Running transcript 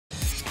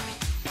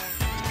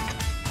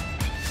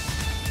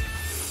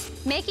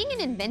Making an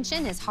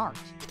invention is hard.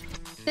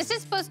 This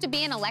is supposed to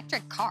be an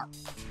electric car.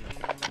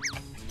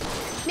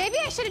 Maybe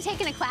I should have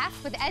taken a class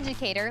with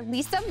educator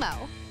Lisa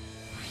Moe.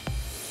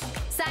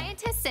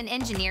 Scientists and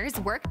engineers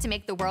work to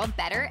make the world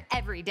better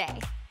every day.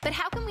 But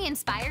how can we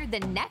inspire the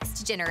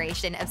next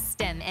generation of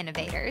STEM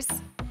innovators?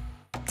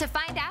 To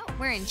find out,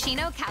 we're in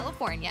Chino,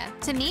 California,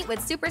 to meet with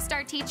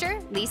superstar teacher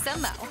Lisa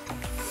Moe.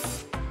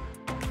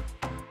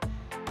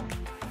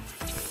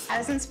 I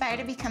was inspired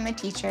to become a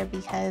teacher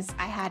because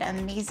I had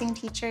amazing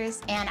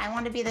teachers, and I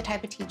want to be the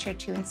type of teacher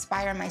to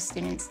inspire my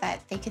students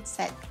that they could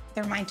set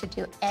their mind to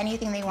do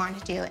anything they want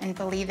to do and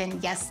believe in,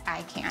 yes,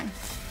 I can.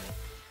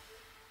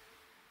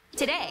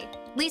 Today,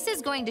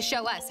 Lisa's going to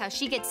show us how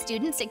she gets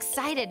students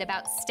excited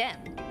about STEM,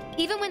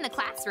 even when the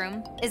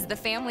classroom is the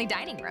family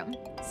dining room.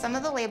 Some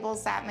of the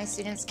labels that my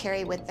students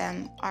carry with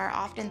them are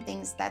often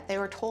things that they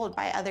were told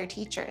by other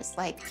teachers,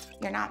 like,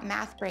 you're not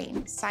math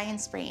brain,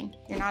 science brain,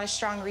 you're not a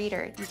strong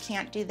reader, you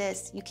can't do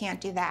this, you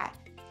can't do that.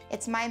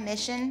 It's my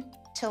mission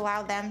to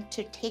allow them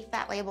to take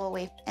that label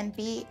away and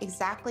be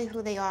exactly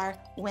who they are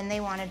when they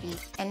want to be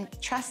and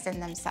trust in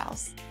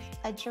themselves.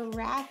 A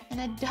giraffe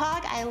and a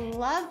dog, I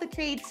love the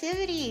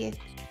creativity.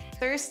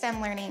 Through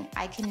STEM learning,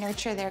 I can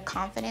nurture their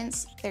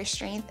confidence, their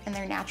strength, and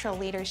their natural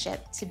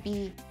leadership to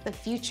be the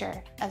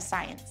future of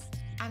science.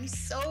 I'm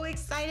so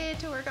excited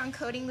to work on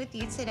coding with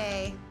you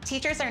today.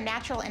 Teachers are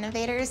natural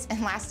innovators,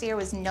 and last year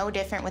was no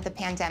different with the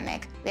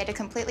pandemic. We had to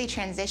completely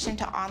transition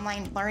to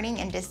online learning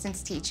and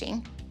distance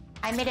teaching.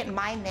 I made it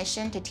my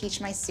mission to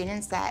teach my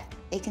students that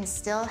they can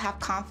still have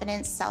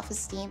confidence,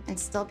 self-esteem, and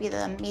still be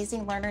the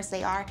amazing learners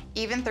they are,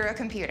 even through a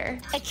computer.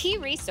 A key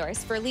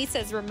resource for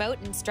Lisa's remote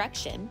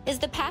instruction is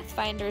the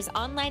Pathfinders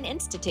Online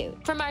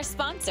Institute from our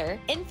sponsor,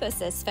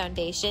 Infosys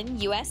Foundation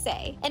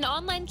USA, an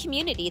online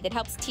community that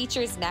helps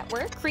teachers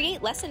network,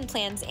 create lesson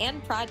plans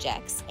and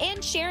projects,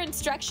 and share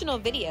instructional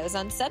videos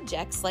on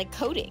subjects like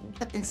coding.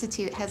 The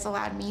Institute has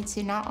allowed me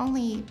to not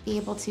only be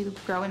able to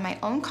grow in my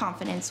own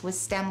confidence with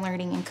STEM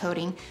learning and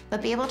coding,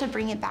 but be able to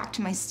bring it back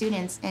to my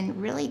students and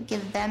really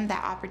give them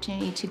that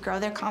opportunity to grow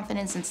their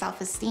confidence and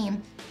self-esteem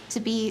to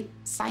be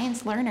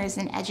science learners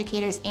and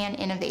educators and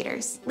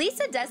innovators.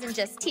 Lisa doesn't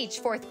just teach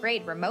 4th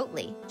grade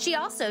remotely. She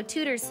also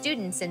tutors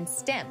students in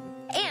STEM.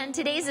 And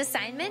today's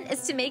assignment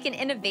is to make an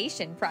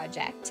innovation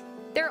project.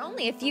 There are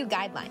only a few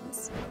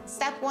guidelines.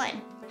 Step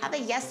 1, have a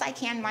yes I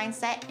can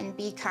mindset and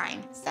be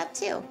kind. Step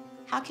 2,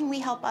 how can we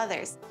help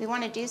others? We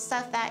want to do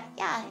stuff that,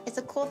 yeah, it's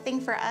a cool thing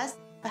for us,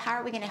 but how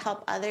are we going to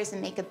help others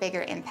and make a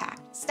bigger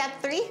impact? Step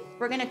 3,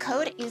 we're going to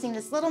code using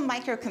this little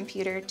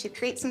microcomputer to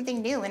create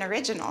something new and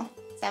original.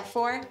 Step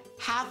 4,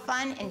 have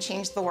fun and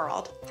change the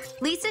world.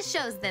 Lisa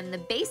shows them the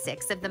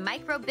basics of the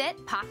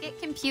microbit pocket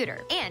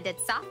computer and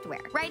its software,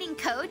 writing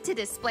code to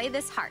display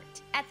this heart.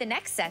 At the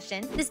next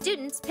session, the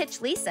students pitch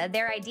Lisa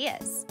their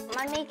ideas.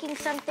 I'm making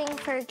something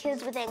for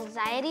kids with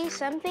anxiety,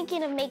 so I'm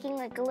thinking of making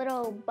like a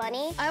little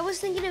bunny. I was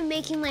thinking of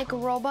making like a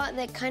robot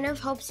that kind of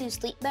helps you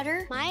sleep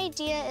better. My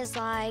idea is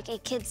like a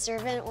kid's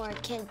servant or a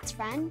kid's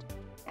friend.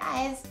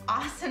 Guys,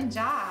 awesome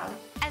job.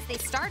 As they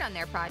start on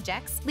their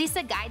projects,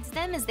 Lisa guides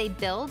them as they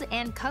build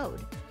and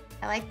code.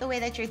 I like the way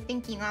that you're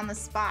thinking on the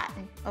spot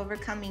and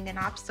overcoming an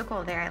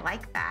obstacle there. I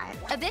like that.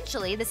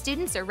 Eventually, the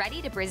students are ready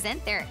to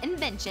present their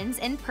inventions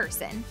in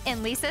person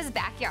in Lisa's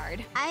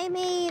backyard. I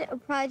made a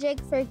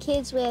project for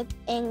kids with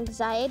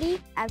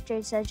anxiety. After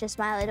it says just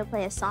smile, it'll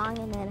play a song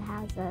and then it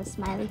has a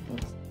smiley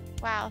face.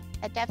 Wow,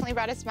 that definitely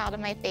brought a smile to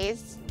my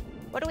face.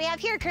 What do we have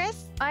here,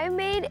 Chris? I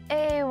made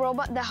a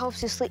robot that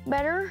helps you sleep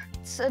better.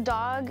 It's a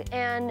dog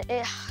and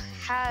it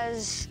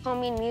has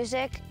calming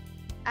music.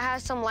 It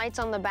has some lights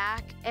on the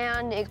back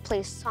and it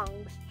plays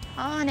songs.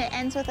 Oh, and it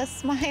ends with a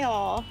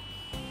smile.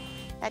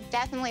 That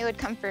definitely would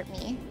comfort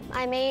me.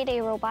 I made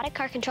a robotic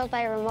car controlled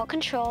by a remote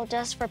control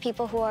just for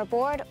people who are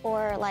bored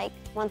or like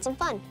want some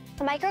fun.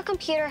 The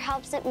microcomputer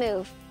helps it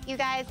move. You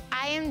guys,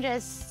 I am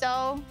just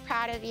so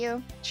proud of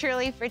you,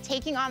 truly, for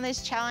taking on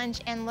this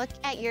challenge, and look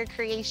at your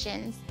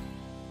creations.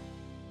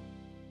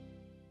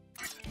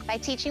 By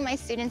teaching my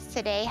students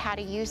today how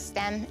to use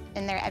STEM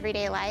in their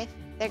everyday life,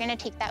 they're going to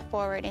take that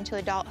forward into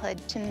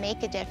adulthood to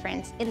make a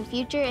difference. In the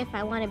future, if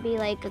I want to be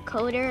like a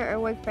coder or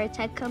work for a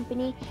tech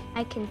company,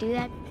 I can do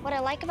that. What I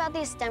like about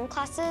these STEM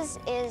classes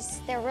is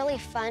they're really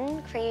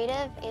fun,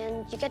 creative,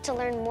 and you get to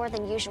learn more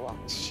than usual.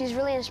 She's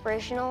really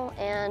inspirational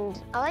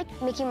and I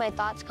like making my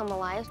thoughts come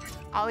alive.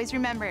 Always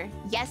remember,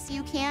 yes,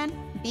 you can,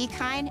 be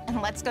kind,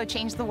 and let's go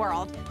change the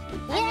world.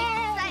 Yay!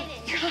 I'm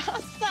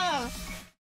excited. Awesome.